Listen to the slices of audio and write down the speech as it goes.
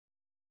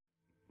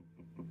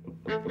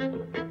Hello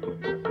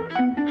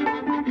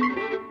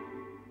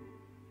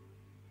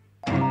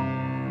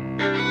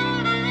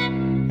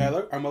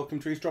and welcome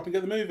to Eavesdropping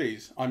at the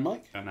Movies. I'm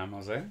Mike. And I'm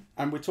Jose.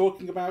 And we're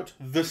talking about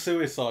The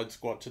Suicide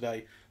Squad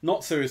today.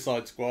 Not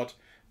Suicide Squad,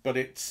 but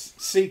its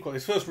sequel,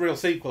 its first real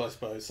sequel, I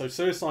suppose. So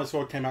Suicide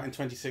Squad came out in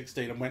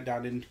 2016 and went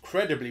down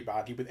incredibly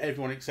badly with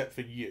everyone except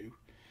for you.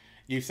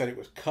 You said it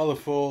was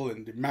colourful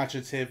and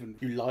imaginative and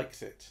you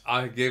liked it.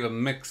 I gave a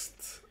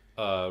mixed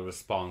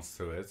response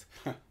to it.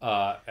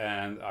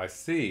 And I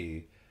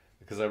see,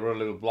 because I wrote a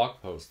little blog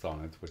post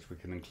on it, which we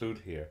can include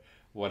here,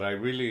 what I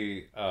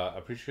really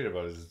appreciate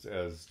about it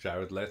is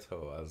Jared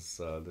Leto as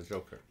the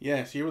Joker.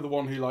 Yes, you were the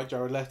one who liked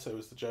Jared Leto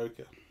as the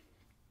Joker.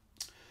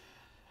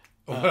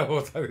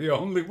 Was I the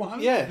only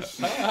one?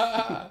 Yes.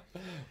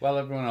 Well,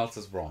 everyone else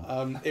is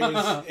wrong.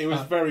 It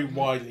was very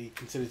widely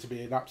considered to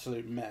be an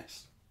absolute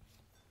mess.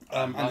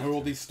 And there are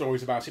all these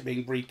stories about it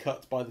being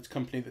recut by the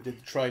company that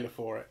did the trailer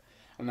for it.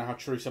 I don't know how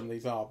true some of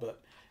these are, but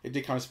it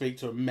did kind of speak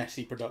to a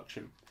messy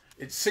production.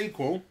 Its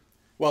sequel,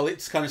 well,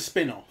 its kind of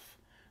spin-off,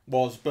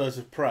 was Birds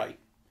of Prey,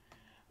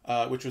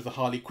 which was the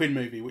Harley Quinn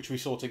movie, which we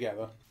saw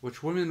together.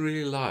 Which women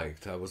really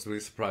liked. I was really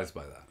surprised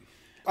by that.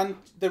 And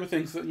there were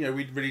things that, we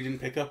really didn't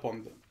pick up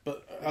on,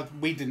 but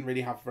we didn't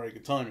really have a very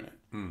good time in it.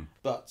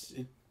 But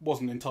it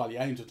wasn't entirely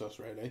aimed at us,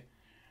 really.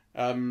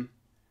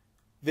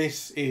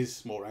 This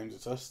is more aimed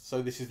at us.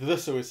 So this is The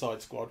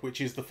Suicide Squad, which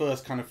is the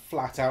first kind of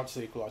flat-out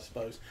sequel, I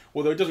suppose.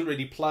 Although it doesn't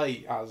really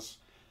play as...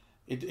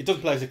 It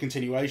doesn't play as a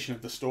continuation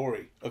of the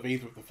story of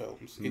either of the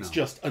films. It's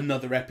just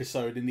another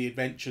episode in the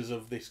adventures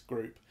of this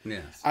group.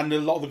 Yes. And a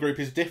lot of the group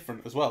is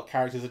different as well.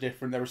 Characters are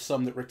different. There are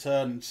some that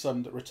return and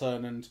some that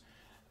return and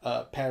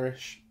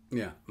perish.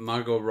 Yeah.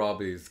 Margot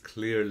Robbie is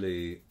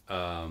clearly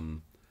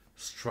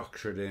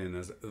structured in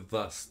as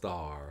the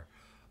star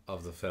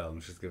of the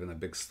film. She's given a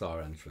big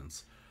star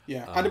entrance.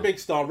 Yeah, and a big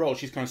star role.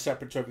 She's kind of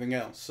separate to everything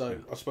else. So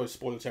I suppose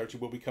spoiler territory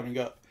will be coming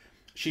up.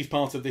 She's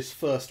part of this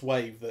first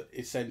wave that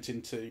is sent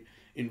in to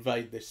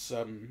invade this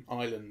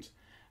island,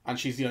 and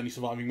she's the only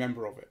surviving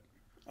member of it.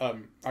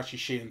 Actually,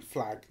 she and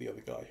Flag, the other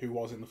guy, who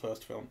was in the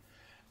first film.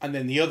 And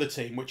then the other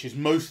team, which is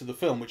most of the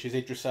film, which is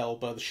Idris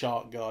Elba, the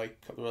shark guy, a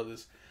couple of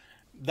others,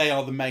 they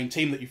are the main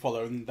team that you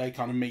follow, and they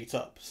kind of meet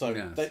up.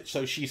 So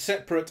so she's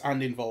separate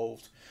and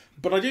involved.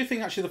 But I do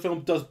think, actually, the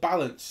film does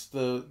balance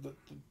the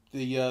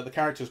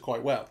characters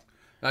quite well.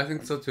 I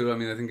think so, too. I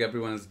mean, I think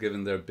everyone is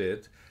given their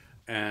bit,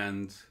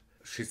 and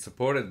she's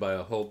supported by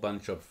a whole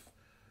bunch of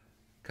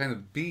kind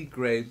of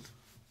B-grade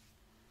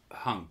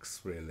hunks,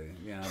 really.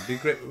 Yeah,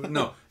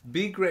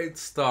 B-grade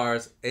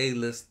stars,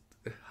 A-list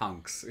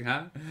hunks.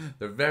 Yeah,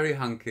 they're very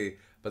hunky,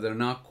 but they're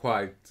not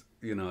quite,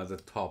 at the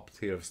top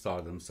tier of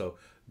stardom. So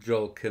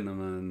Joel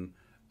Kinnaman,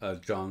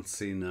 John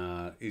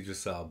Cena,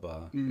 Idris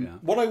Elba. Yeah.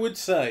 What I would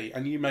say,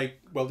 and you may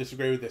well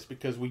disagree with this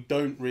because we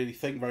don't really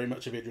think very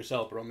much of Idris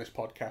Elba on this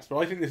podcast, but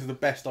I think this is the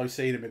best I've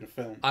seen him in a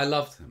film. I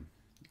loved him.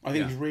 I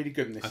think he's really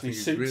good in this. And he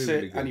suits really,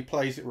 really and he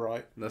plays it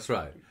right. That's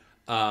right.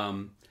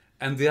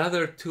 And the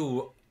other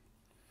two,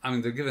 I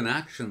mean, they're given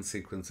action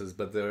sequences,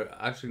 but they're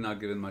actually not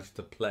given much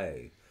to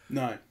play.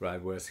 No.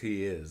 Right, whereas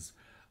he is.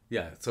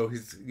 Yeah, so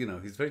he's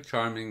very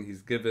charming.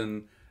 He's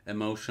given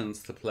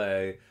emotions to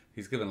play.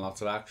 He's given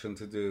lots of action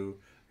to do.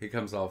 He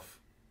comes off,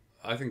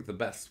 I think, the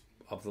best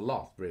of the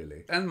lot,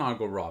 really. And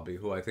Margot Robbie,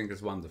 who I think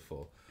is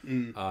wonderful.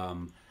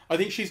 I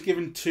think she's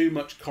given too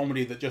much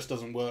comedy that just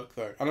doesn't work,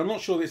 though. And I'm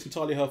not sure that it's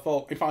entirely her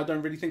fault. In fact, I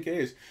don't really think it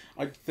is.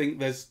 I think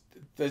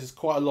there's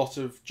quite a lot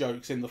of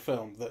jokes in the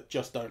film that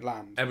just don't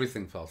land.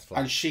 Everything falls flat.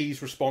 And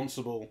she's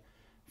responsible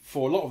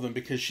for a lot of them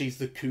because she's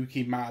the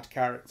kooky, mad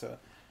character.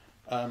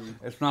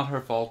 It's not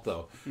her fault,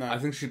 though. No. I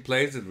think she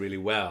plays it really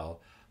well.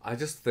 I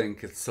just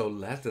think it's so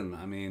leaden.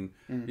 I mean,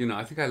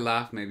 I think I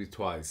laughed maybe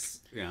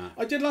twice. Yeah,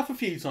 I did laugh a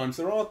few times.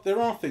 There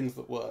are things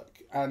that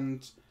work,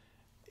 and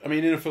I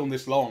mean, in a film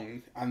this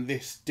long and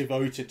this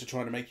devoted to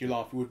trying to make you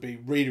laugh, it would be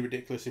really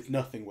ridiculous if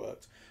nothing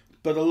worked.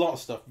 But a lot of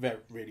stuff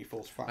really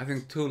falls flat. I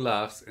think 2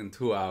 laughs in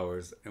 2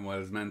 hours in what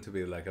is meant to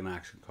be like an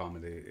action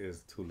comedy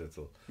is too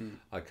little.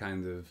 I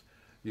kind of,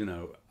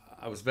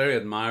 I was very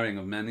admiring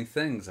of many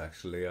things,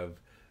 actually, of,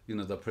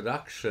 the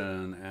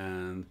production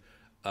and,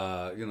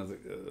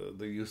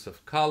 the use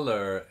of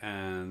color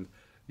and,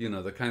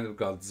 the kind of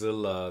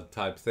Godzilla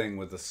type thing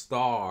with the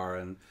star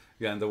and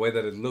the way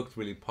that it looked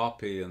really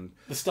poppy and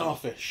the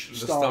starfish,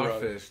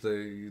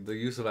 the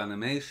use of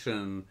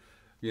animation,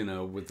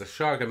 with the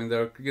shark. I mean,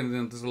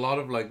 there's a lot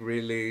of like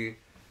really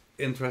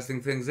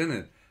interesting things in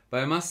it.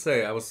 But I must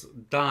say, I was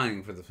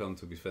dying for the film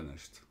to be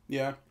finished.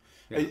 Yeah.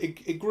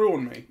 It grew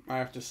on me, I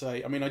have to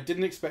say. I mean, I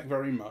didn't expect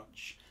very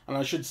much, and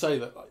I should say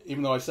that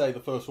even though I say the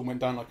first one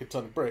went down like a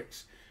ton of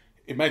bricks,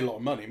 it made a lot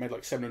of money. It made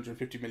like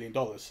 $750 million.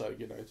 So,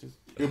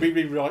 it'll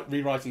be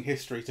rewriting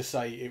history to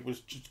say it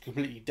was just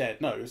completely dead.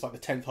 No, it was like the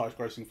 10th highest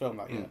grossing film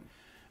that year.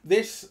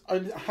 This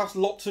has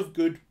lots of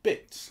good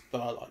bits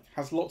that I like.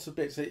 Has lots of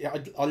bits.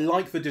 I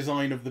like the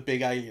design of the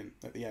big alien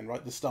at the end,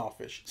 right? The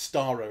starfish,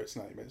 Starro, its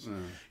name is.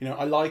 You know,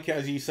 I like it,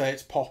 as you say.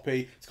 It's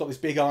poppy. It's got this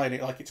big eye in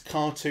it. Like, it's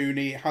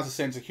cartoony. It has a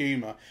sense of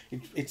humour.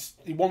 It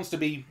wants to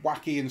be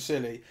wacky and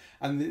silly,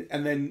 and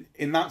then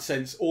in that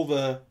sense, all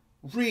the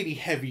really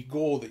heavy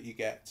gore that you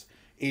get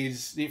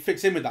it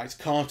fits in with that. It's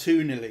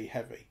cartoonily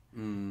heavy,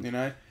 you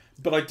know.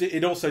 But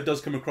it also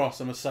does come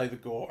across, I must say, the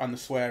gore and the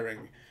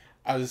swearing,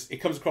 as it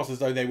comes across as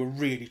though they were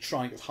really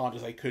trying as hard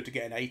as they could to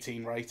get an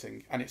 18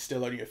 rating, and it's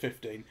still only a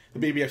 15.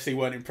 The BBFC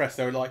weren't impressed.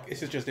 They were like,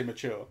 this is just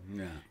immature.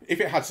 Yeah. If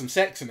it had some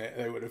sex in it,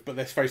 they would have, but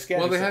they're very scared.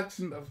 Well, of they sex.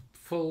 had some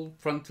full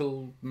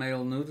frontal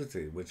male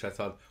nudity, which I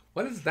thought,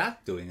 what is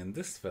that doing in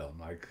this film?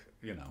 Like,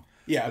 you know.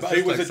 Yeah, it's but just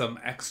it was like some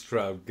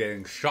extra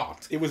getting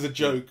shot. It was a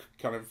joke,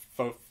 kind of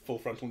full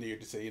frontal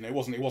nudity. You know, it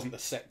wasn't the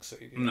sex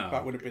scene. You know? No.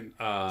 That would have been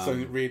something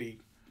that really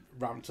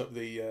ramped up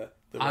the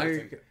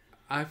rating.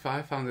 I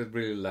found it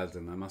really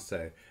leaden, I must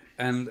say.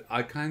 And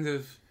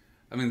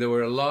there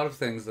were a lot of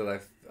things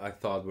that I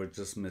thought were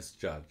just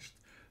misjudged.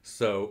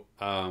 So,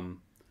 the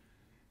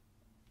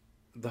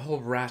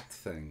whole rat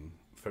thing,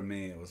 for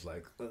me, it was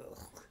like, ugh.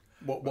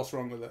 What's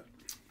wrong with it?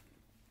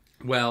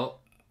 Well,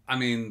 I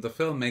mean, the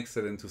film makes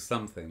it into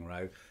something,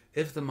 right?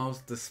 If the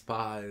most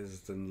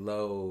despised and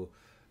low,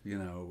 you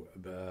know,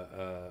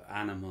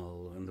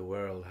 animal in the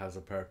world has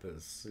a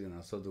purpose, you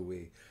know, so do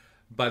we.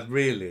 But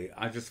really,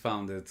 I just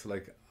found it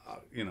like,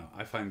 you know,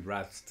 I find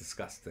rats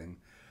disgusting.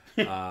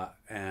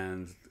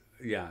 And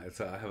yeah,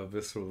 I have a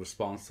visceral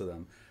response to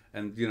them.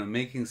 And, you know,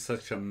 making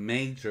such a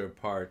major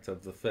part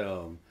of the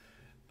film,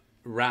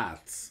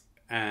 rats,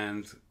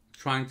 and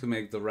trying to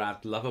make the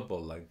rat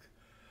lovable, like,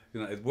 you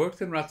know, it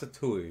worked in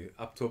Ratatouille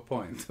up to a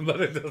point, but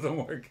it doesn't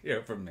work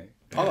here for me.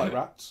 I like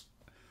rats.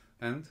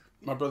 And?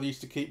 My brother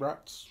used to keep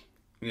rats.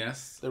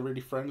 Yes. They're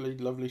really friendly,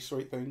 lovely,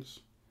 sweet things.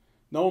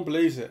 No one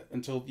believes it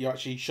until you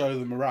actually show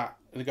them a rat.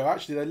 And they go,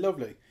 actually, they're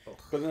lovely. Ugh.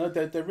 But no,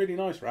 they're really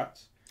nice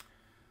rats.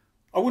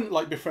 I wouldn't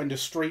like befriend a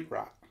street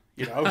rat,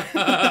 you know.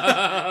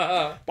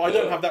 But I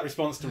don't have that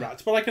response to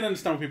rats. But I can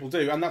understand what people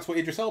do. And that's what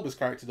Idris Elba's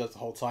character does the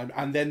whole time.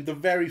 And then the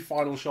very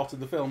final shot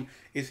of the film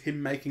is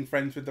him making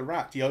friends with the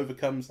rat. He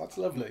overcomes. That's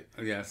lovely.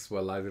 Yes,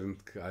 well, it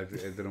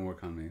didn't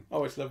work on me.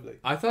 Oh, it's lovely.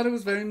 I thought it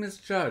was very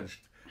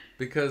misjudged.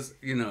 Because,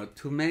 you know,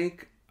 to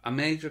make a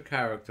major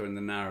character in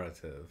the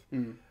narrative,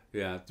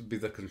 to be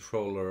the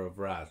controller of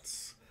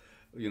rats,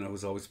 you know,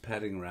 who's always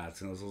petting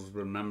rats and was always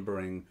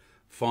remembering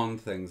fun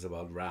things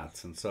about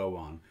rats and so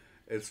on.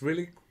 It's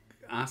really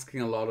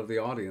asking a lot of the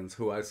audience,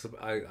 who I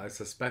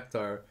suspect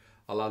are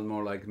a lot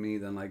more like me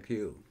than like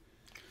you.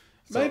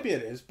 So, maybe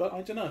it is, but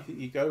I don't know. I think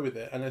you go with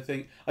it, and I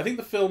think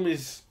the film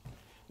is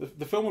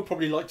the film would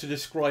probably like to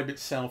describe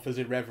itself as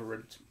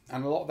irreverent,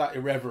 and a lot of that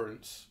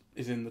irreverence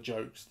is in the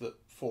jokes that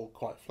fall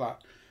quite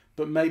flat.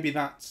 But maybe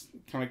that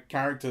kind of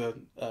character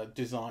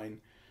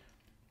design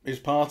is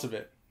part of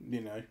it.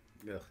 You know,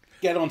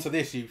 get onto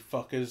this, you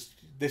fuckers.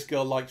 This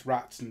girl likes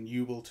rats, and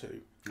you will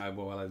too. I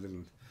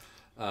didn't.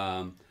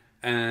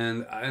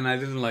 And I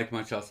didn't like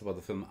much else about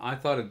the film. I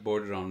thought it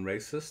bordered on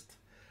racist.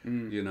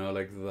 You know,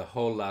 like the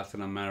whole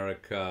Latin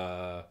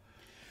America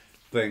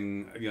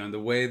thing, you know, the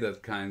way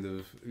that kind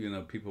of, you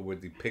know, people were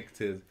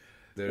depicted.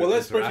 Well,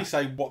 let's briefly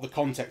say what the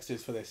context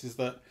is for this, is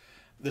that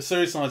the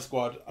Suicide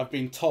Squad have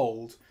been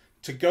told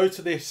to go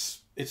to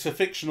this, it's a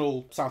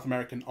fictional South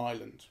American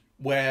island,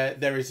 where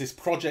there is this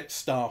Project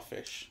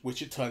Starfish,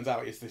 which it turns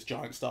out is this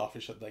giant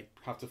starfish that they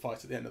have to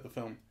fight at the end of the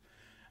film.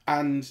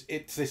 And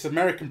it's this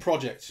American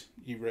project,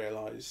 you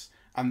realise,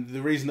 and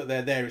the reason that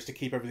they're there is to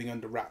keep everything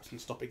under wraps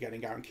and stop it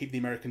getting out and keep the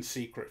American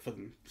secret for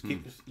them.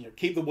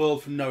 Keep the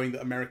world from knowing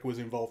that America was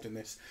involved in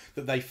this,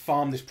 that they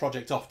farmed this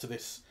project off to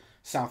this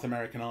South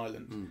American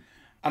island.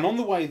 And on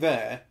the way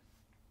there,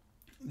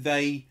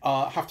 they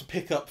have to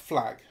pick up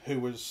Flag,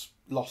 who was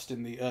lost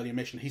in the earlier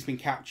mission. He's been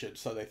captured,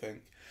 so they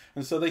think.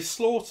 And so they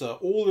slaughter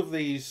all of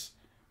these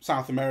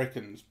South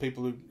Americans,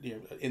 people who, you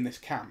know, in this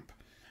camp,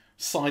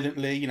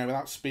 silently, you know,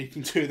 without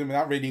speaking to them,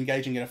 without really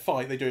engaging in a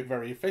fight. They do it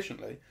very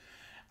efficiently.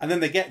 And then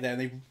they get there,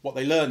 and what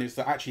they learn is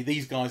that actually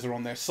these guys are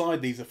on their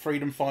side. These are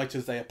freedom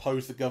fighters. They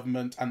oppose the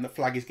government, and the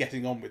Flag is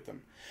getting on with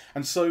them.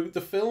 And so the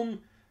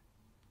film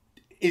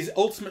is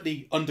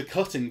ultimately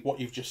undercutting what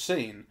you've just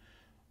seen,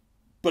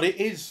 but it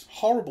is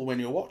horrible when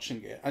you're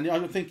watching it. And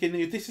I'm thinking,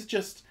 this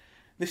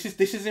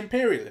is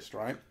imperialist,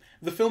 right?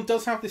 The film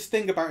does have this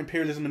thing about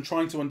imperialism and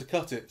trying to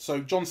undercut it.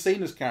 So John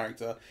Cena's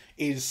character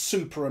is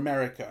super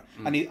America,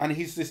 and he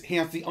has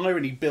the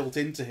irony built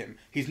into him.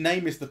 His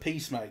name is the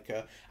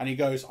Peacemaker, and he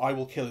goes, "I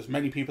will kill as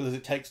many people as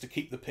it takes to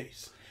keep the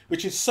peace,"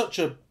 which is such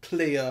a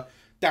clear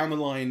down the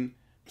line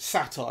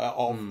satire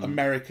of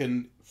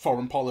American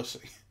foreign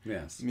policy.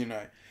 Yes, you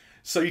know,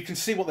 so you can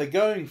see what they're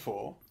going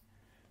for,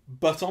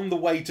 but on the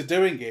way to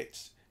doing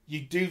it, you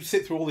do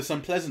sit through all this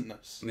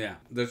unpleasantness. Yeah,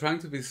 they're trying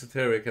to be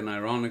satiric and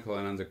ironical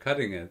and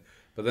undercutting it,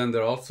 but then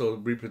they're also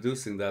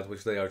reproducing that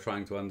which they are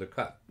trying to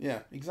undercut.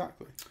 Yeah,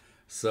 exactly.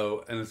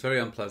 So, and it's very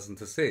unpleasant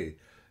to see,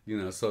 you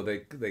know. So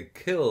they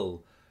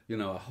kill,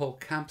 a whole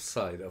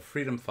campsite of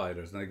freedom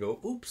fighters, and I go,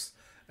 oops.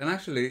 And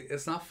actually,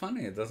 it's not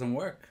funny. It doesn't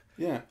work.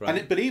 Yeah,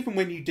 right? But even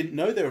when you didn't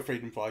know they were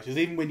freedom fighters,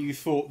 even when you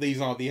thought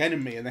these are the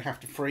enemy and they have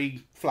to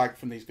free flag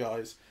from these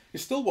guys, it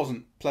still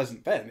wasn't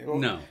pleasant then.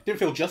 No. It didn't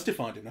feel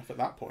justified enough at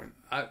that point.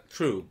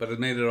 True, but it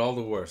made it all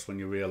the worse when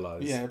you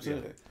realise. Yeah,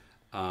 absolutely.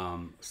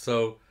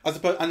 So as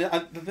opposed, and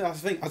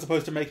that's the thing, as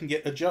opposed to making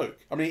it a joke.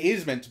 I mean, it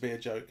is meant to be a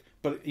joke,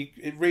 but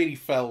it really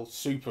fell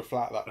super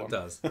flat, that one. It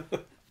does.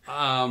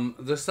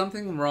 There's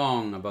something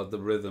wrong about the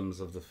rhythms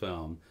of the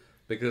film,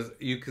 because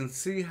you can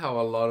see how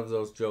a lot of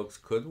those jokes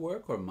could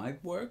work or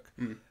might work,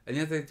 and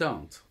yet they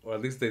don't, or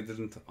at least they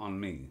didn't on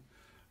me,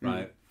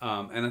 right?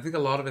 And I think a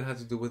lot of it had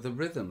to do with the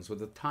rhythms, with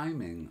the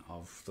timing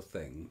of the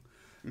thing.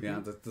 Yeah,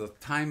 the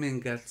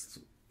timing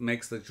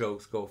makes the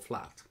jokes go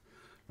flat,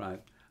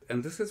 right?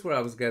 And this is where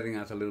I was getting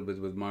at a little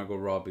bit with Margot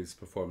Robbie's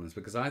performance,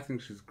 because I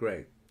think she's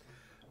great,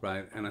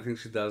 right? And I think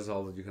she does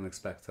all that you can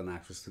expect an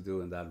actress to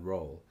do in that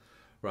role,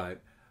 right?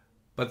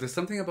 But there's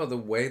something about the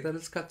way that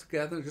it's cut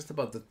together, just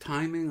about the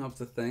timing of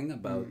the thing,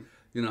 about,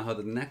 how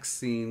the next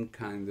scene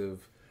kind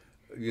of,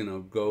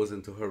 goes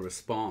into her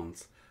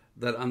response,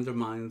 that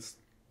undermines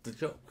the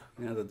joke,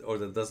 or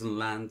that doesn't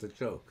land the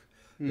joke.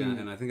 Yeah,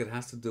 and I think it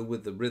has to do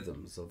with the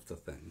rhythms of the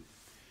thing.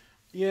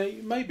 Yeah,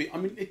 maybe. I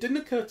mean, it didn't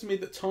occur to me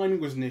that timing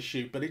was an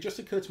issue, but it just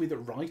occurred to me that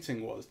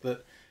writing was,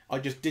 that I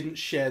just didn't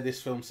share this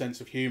film's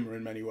sense of humour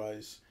in many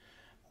ways.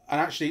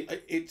 And actually,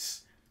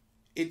 it's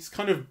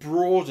kind of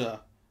broader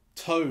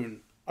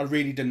tone I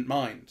really didn't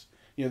mind.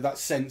 That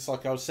sense,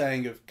 like I was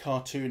saying, of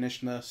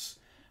cartoonishness,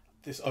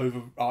 this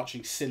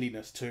overarching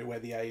silliness to it, where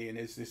the alien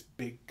is this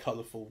big,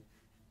 colourful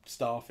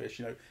starfish,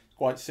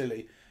 quite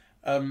silly.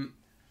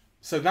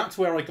 So that's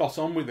where I got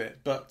on with it,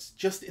 but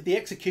just the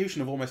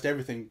execution of almost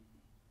everything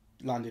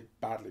landed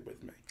badly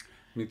with me.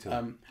 Me too.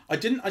 I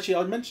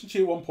mentioned to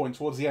you at one point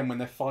towards the end when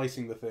they're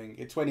fighting the thing,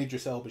 it's when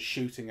Idris Elba's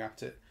shooting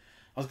at it.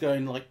 I was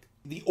going, like,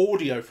 the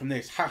audio from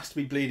this has to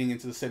be bleeding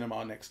into the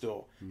cinema next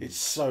door. It's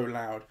so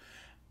loud.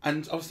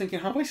 And I was thinking,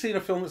 have I seen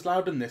a film that's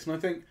louder than this? And I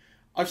think,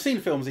 I've seen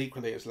films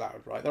equally as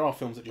loud, right? There are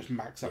films that just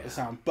max out the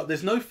sound, but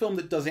there's no film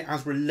that does it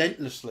as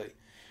relentlessly.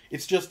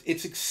 It's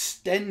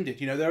extended.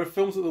 There are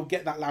films that will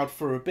get that loud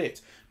for a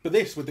bit, but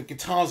this, with the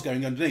guitars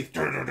going underneath,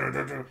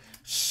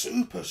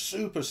 super,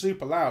 super,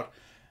 super loud.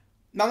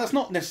 Now, that's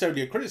not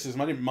necessarily a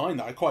criticism. I didn't mind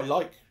that. I quite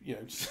like,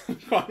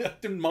 I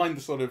didn't mind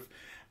the sort of,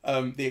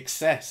 the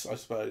excess, I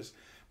suppose.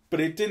 But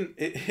it didn't,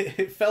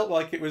 it felt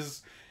like it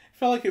was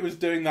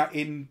doing that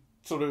in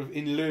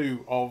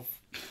lieu of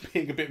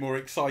being a bit more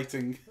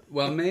exciting.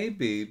 Well,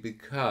 maybe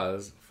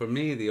because, for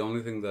me, the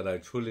only thing that I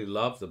truly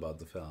loved about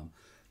the film,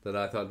 that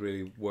I thought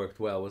really worked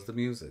well, was the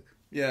music.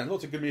 Yeah,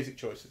 lots of good music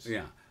choices.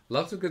 Yeah,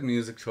 lots of good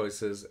music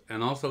choices,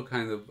 and also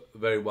kind of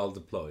very well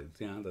deployed.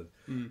 Yeah, that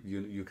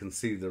you can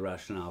see the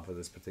rationale for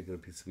this particular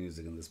piece of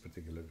music in this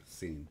particular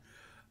scene.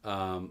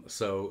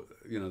 So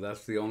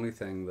that's the only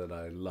thing that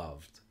I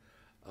loved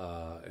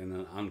in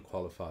an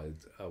unqualified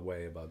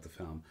way about the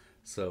film.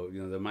 So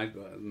there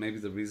maybe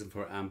the reason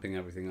for amping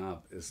everything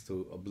up is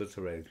to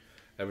obliterate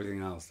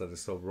everything else that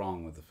is so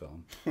wrong with the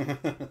film.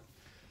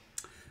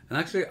 And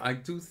actually, I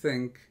do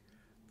think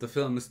the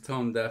film is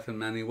tone deaf in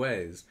many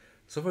ways.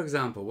 So, for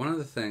example, one of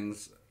the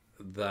things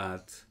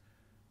that,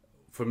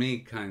 for me,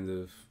 kind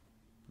of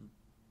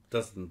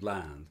doesn't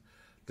land,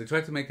 they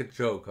try to make a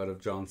joke out of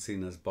John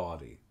Cena's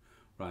body,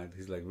 right?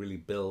 He's like really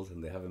built,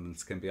 and they have him in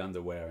skimpy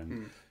underwear,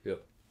 and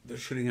they're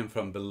shooting him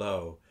from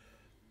below,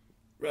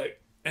 right?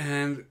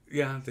 And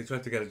yeah, they try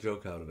to get a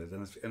joke out of it,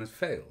 and it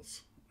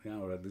fails,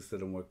 or at least it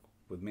didn't work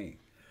with me.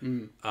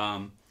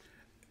 And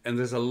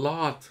there's a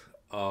lot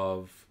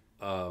of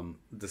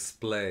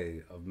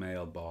display of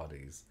male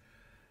bodies,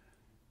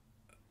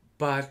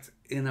 but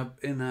in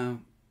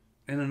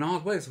an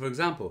odd way. So, for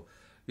example,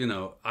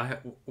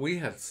 we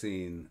had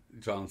seen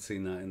John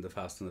Cena in The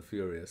Fast and the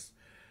Furious,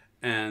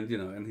 and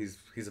and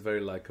he's a very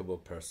likable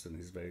person.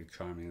 He's very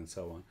charming and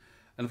so on,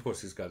 and of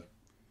course he's got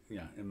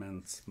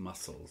immense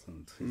muscles,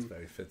 and he's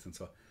very fit and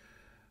so on.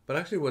 But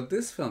actually, what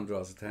this film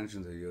draws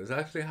attention to you is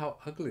actually how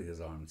ugly his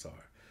arms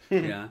are.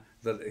 Yeah,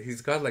 that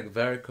he's got like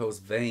varicose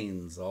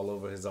veins all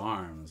over his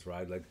arms,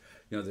 right? Like,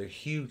 they're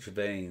huge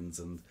veins,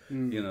 and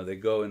they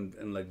go in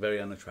like very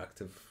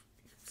unattractive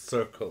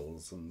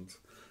circles, and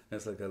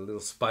it's like a little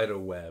spider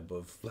web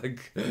of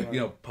like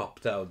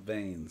popped out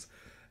veins.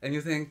 And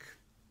you think,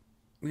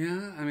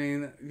 yeah, I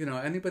mean,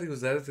 anybody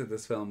who's edited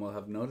this film will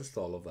have noticed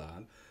all of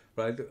that,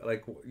 right?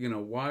 Like,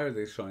 why are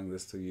they showing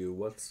this to you?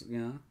 What's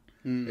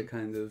it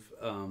kind of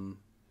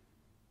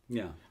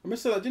I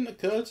must say, that didn't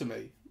occur to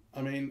me.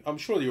 I mean, I'm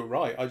sure you're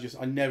right.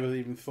 I never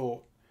even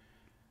thought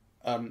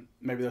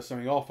maybe there's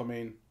something off. I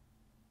mean,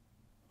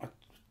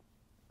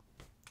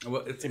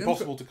 well, it's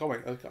impossible to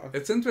comment.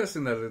 It's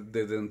interesting that it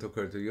didn't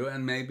occur to you,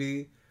 and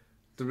maybe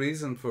the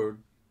reason for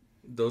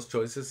those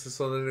choices is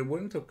so that it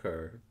wouldn't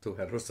occur to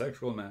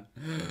heterosexual men,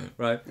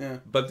 right? Yeah.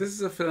 But this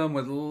is a film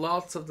with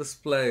lots of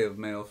display of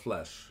male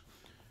flesh.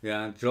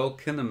 Yeah, Joel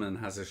Kinnaman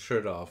has his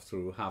shirt off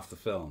through half the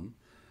film,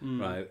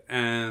 right?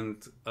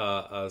 And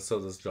so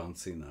does John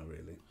Cena,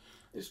 really.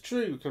 It's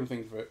true, come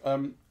think of it.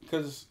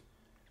 Because,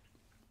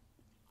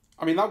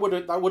 I mean, that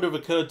would have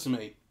occurred to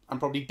me, and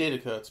probably did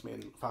occur to me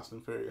in Fast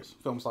and Furious,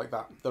 films like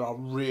that are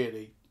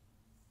really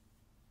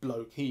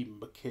low-key,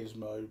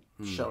 machismo,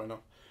 showing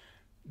off.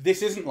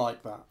 This isn't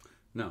like that.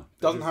 No.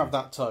 Doesn't have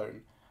that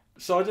tone.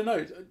 So I don't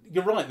know.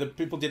 You're right, that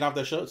people did have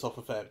their shirts off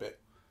a fair bit.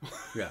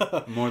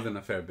 Yeah, more than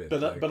a fair bit.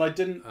 But I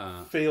didn't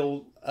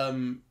feel...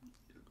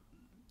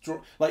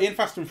 like in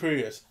Fast and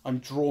Furious, I'm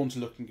drawn to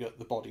looking at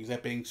the bodies. They're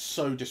being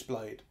so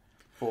displayed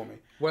for me.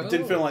 Well, it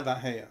didn't feel like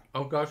that here.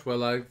 Oh gosh,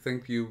 well I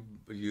think you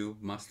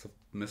must have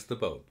missed the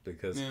boat,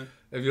 because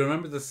if you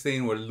remember the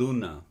scene where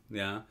Luna,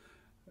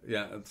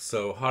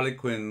 so Harley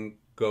Quinn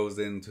goes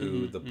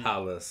into the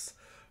palace,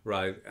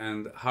 right?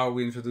 And how are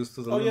we introduced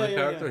to the Luna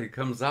character? Yeah. He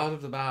comes out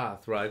of the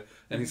bath, right?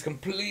 And he's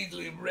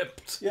completely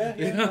ripped.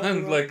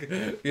 And like,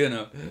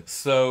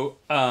 so...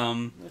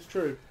 That's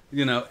true.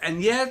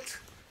 And yet...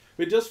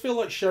 It does feel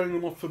like showing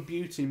them off for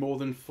beauty more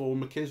than for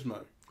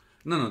machismo.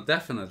 No,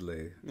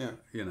 definitely. Yeah.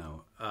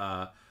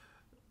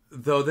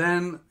 Though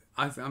then,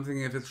 I'm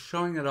thinking if it's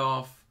showing it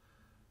off,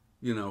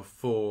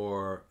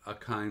 for a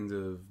kind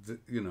of,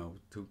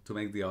 to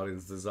make the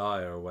audience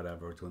desire or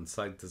whatever, to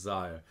incite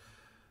desire,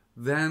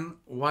 then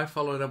why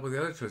follow it up with the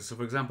other choices? So,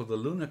 for example, the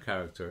Luna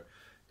character,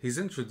 he's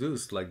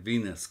introduced like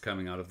Venus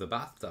coming out of the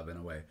bathtub in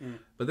a way.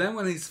 But then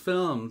when he's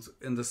filmed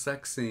in the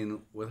sex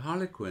scene with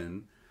Harley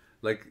Quinn,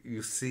 like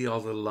you see all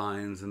the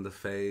lines in the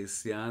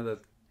face,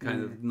 that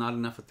kind of not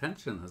enough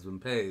attention has been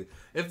paid.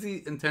 If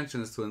the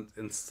intention is to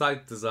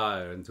incite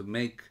desire and to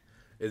make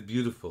it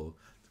beautiful,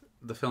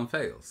 the film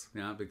fails,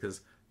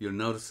 because you're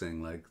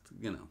noticing like,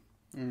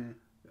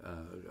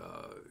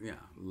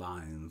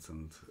 lines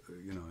and,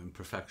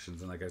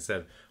 imperfections. And like I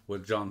said,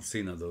 with John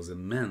Cena, those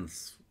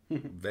immense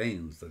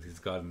veins that he's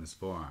got in his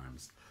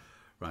forearms,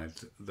 right,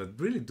 that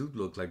really do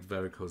look like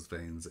varicose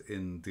veins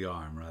in the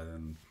arm rather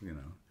than,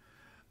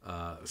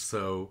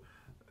 so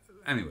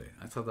anyway,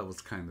 I thought that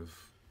was kind of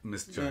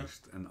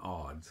misjudged and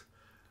odd.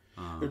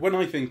 But when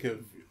I think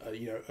of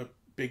a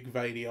big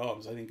veiny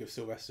arms, I think of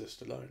Sylvester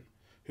Stallone,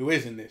 who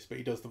is in this, but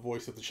he does the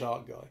voice of the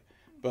shark guy.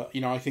 But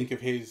I think of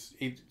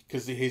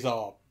because his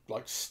are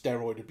like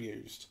steroid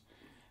abused.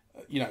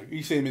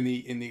 You see him in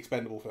the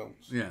Expendable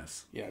films.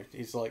 Yes.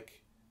 He's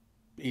like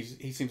he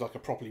seems like a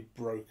properly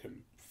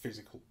broken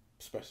physical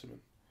specimen.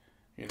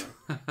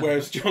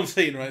 Whereas John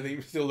Cena, I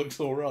think, still looks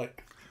all right.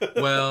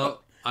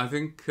 Well, I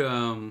think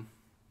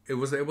it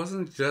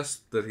wasn't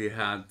just that he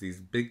had these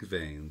big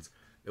veins.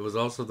 It was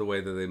also the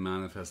way that they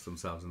manifest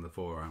themselves in the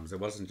forearms. It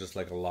wasn't just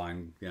like a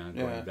line,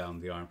 going down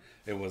the arm.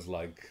 It was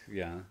like,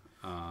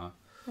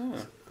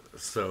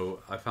 So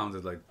I found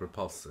it like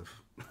repulsive.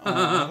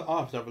 I'll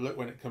have to have a look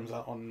when it comes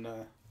out on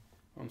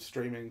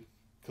streaming,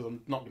 because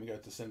I'm not going to go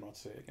to the cinema to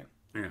see it again.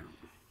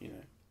 Yeah.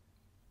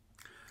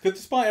 Because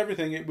despite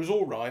everything, it was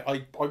all right.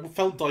 I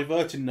felt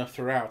diverted enough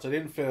throughout. I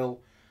didn't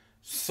feel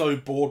so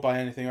bored by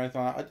anything or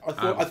anything like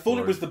that. I thought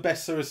it was the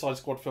best Suicide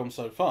Squad film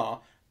so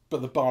far,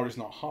 but the bar is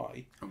not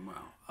high. Oh, wow.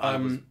 I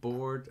was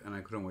bored and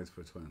I couldn't wait for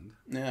it to end.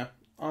 Yeah,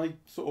 I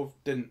sort of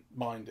didn't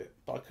mind it,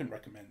 but I couldn't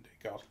recommend it.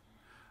 God.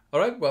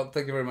 All right, well,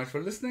 thank you very much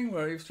for listening.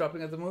 We're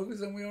eavesdropping at the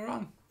movies, and we are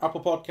on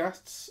Apple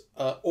Podcasts,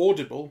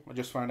 Audible, I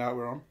just found out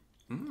we're on,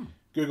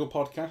 Google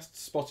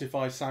Podcasts,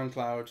 Spotify,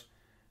 SoundCloud,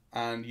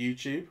 and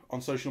YouTube.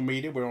 On social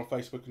media, we're on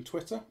Facebook and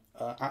Twitter,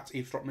 at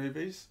Eavesdrop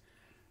Movies.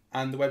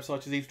 And the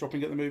website is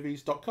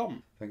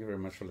eavesdroppingatthemovies.com. Thank you very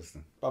much for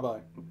listening.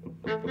 Bye-bye.